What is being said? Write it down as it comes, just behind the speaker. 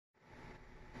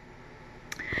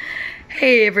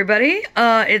Hey everybody,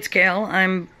 it's Gail.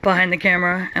 I'm behind the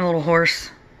camera and a little hoarse.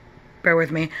 Bear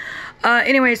with me.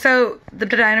 Anyway, so the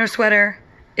Dino sweater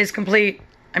is complete.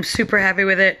 I'm super happy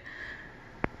with it.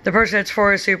 The person it's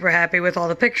for is super happy with all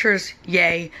the pictures.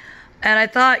 Yay. And I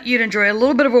thought you'd enjoy a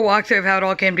little bit of a walkthrough of how it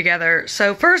all came together.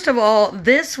 So first of all,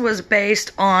 this was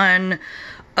based on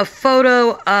a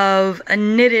photo of a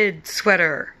knitted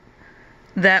sweater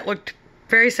that looked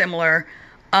very similar.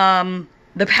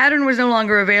 The pattern was no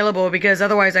longer available because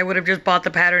otherwise I would have just bought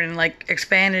the pattern and like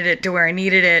expanded it to where I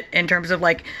needed it in terms of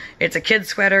like, it's a kid's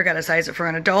sweater, gotta size it for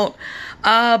an adult.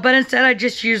 But instead I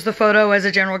just used the photo as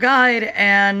a general guide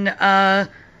and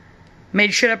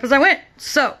made shit up as I went.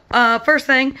 So, first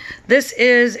thing, this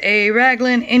is a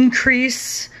raglan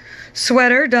increase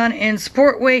sweater done in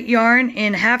sport weight yarn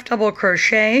in half double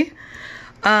crochet.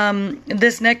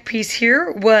 This neck piece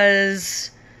here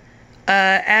was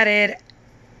added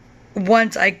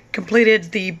once I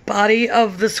completed the body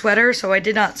of the sweater, so I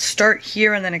did not start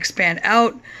here and then expand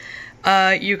out.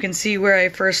 You can see where I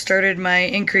first started my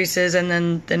increases, and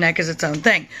then the neck is its own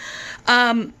thing.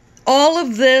 All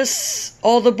of this,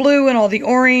 all the blue and all the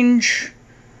orange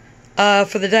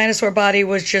for the dinosaur body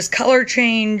was just color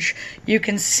change. You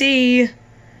can see,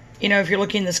 you know, if you're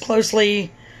looking this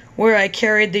closely, where I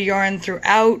carried the yarn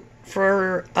throughout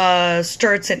for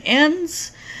starts and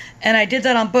ends. And I did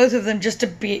that on both of them just to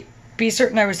be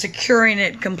certain I was securing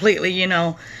it completely, you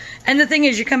know. And the thing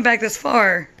is, you come back this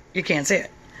far, you can't see it.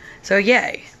 So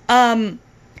yay.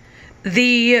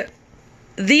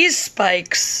 These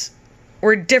spikes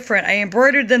were different. I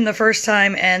embroidered them the first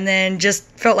time and then just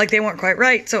felt like they weren't quite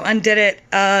right, so undid it.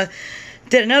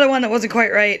 Did another one that wasn't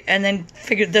quite right and then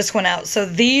figured this one out. So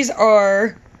these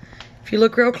are, if you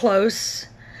look real close,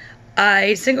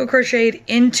 I single crocheted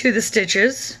into the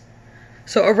stitches.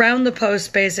 So around the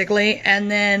post basically,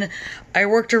 and then I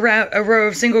worked around a row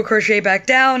of single crochet back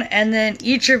down, and then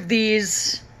each of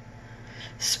these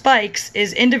spikes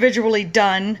is individually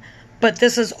done, but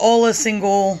this is all a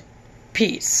single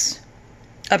piece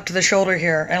up to the shoulder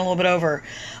here and a little bit over,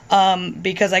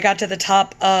 because I got to the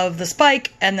top of the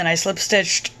spike and then I slip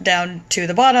stitched down to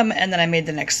the bottom, and then I made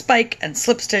the next spike and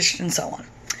slip stitched and so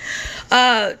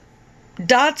on.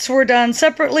 Dots were done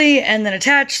separately and then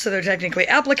attached, so they're technically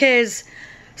appliques.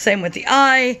 Same with the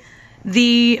eye.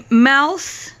 The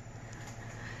mouth,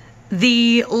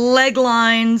 the leg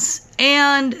lines,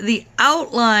 and the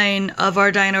outline of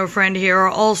our dino friend here are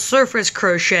all surface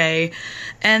crochet.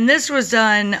 And this was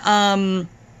done,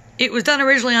 it was done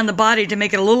originally on the body to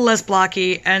make it a little less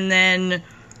blocky, and then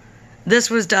this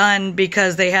was done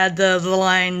because they had the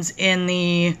lines in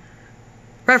the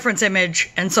reference image,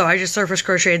 and so I just surface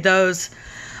crocheted those.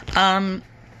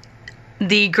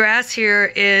 The grass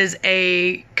here is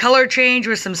a color change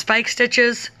with some spike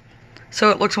stitches,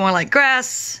 so it looks more like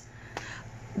grass.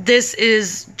 This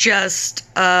is just,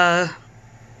 I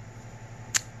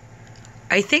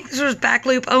think this was back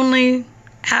loop only,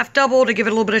 half double to give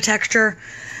it a little bit of texture.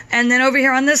 And then over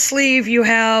here on this sleeve you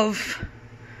have,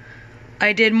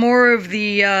 I did more of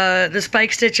the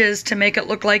spike stitches to make it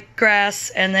look like grass,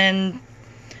 and then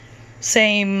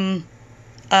same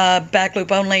back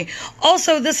loop only.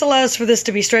 Also, this allows for this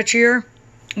to be stretchier,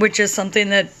 which is something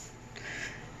that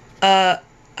I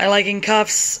like in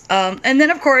cuffs. And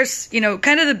then, of course, you know,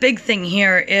 kind of the big thing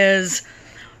here is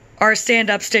our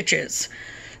stand-up stitches.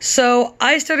 So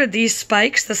I started these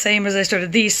spikes the same as I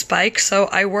started these spikes. So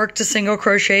I worked a single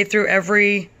crochet through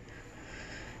every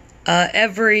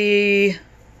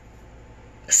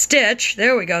stitch.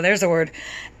 There we go. There's the word.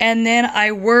 And then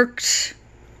I worked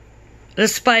the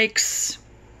spikes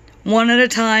one at a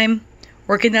time,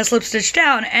 working that slip stitch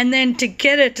down, and then to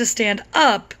get it to stand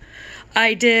up,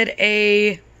 I did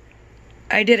a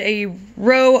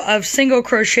row of single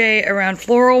crochet around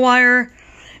floral wire,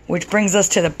 which brings us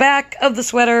to the back of the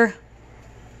sweater.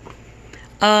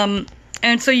 And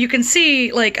so you can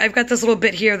see, like, I've got this little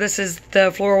bit here. This is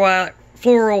the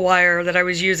floral wire that I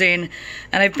was using,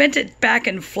 and I bent it back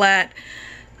and flat.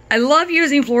 I love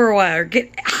using floral wire.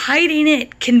 Hiding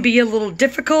it can be a little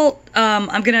difficult.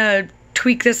 I'm gonna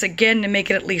tweak this again to make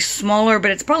it at least smaller,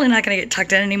 but it's probably not gonna get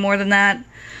tucked in any more than that.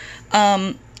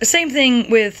 Same thing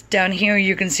with down here.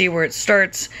 You can see where it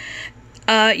starts.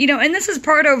 You know, and this is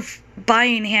part of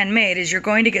buying handmade, is you're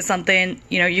going to get something,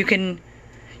 you know, you're gonna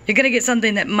get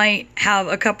something that might have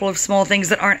a couple of small things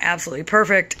that aren't absolutely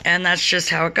perfect, and that's just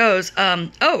how it goes.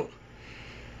 Oh,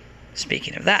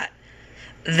 speaking of that.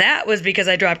 That was because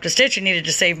I dropped a stitch and needed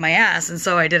to save my ass, and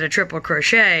so I did a triple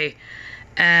crochet,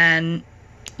 and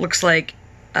looks like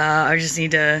I just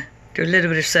need to do a little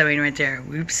bit of sewing right there.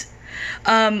 Whoops.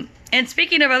 And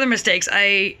speaking of other mistakes,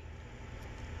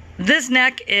 this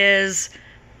neck is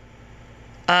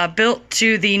built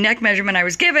to the neck measurement I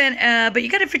was given, but you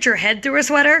gotta fit your head through a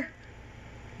sweater.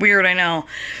 Weird, I know.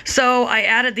 So I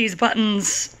added these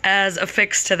buttons as a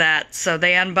fix to that. So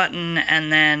they unbutton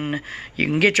and then you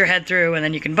can get your head through and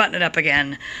then you can button it up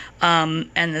again. And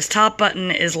this top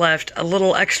button is left a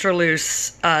little extra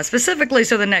loose, specifically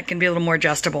so the neck can be a little more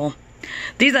adjustable.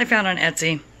 These I found on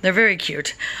Etsy. They're very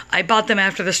cute. I bought them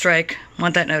after the strike.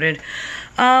 Want that noted.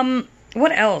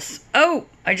 What else? Oh,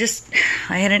 I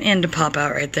had an end to pop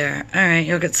out right there. All right,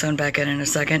 you'll get sewn back in a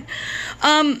second.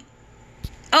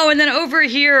 Oh, and then over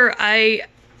here,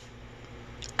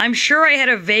 I'm sure I had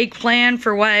a vague plan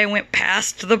for why I went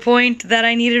past the point that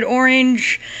I needed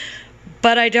orange,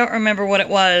 but I don't remember what it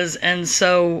was, and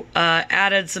so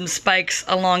added some spikes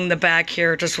along the back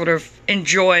here to sort of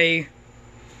enjoy,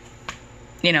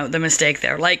 you know, the mistake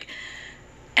there. Like,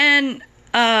 and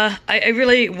I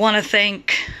really want to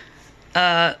thank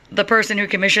the person who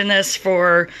commissioned this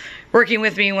for working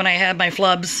with me when I had my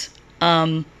flubs.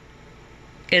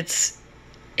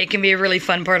 It can be a really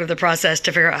fun part of the process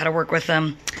to figure out how to work with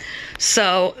them.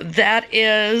 So that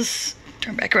is,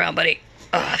 turn back around, buddy.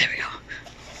 Oh, there we go.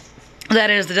 That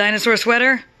is the dinosaur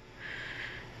sweater,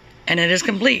 and it is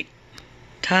complete.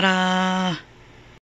 Ta-da!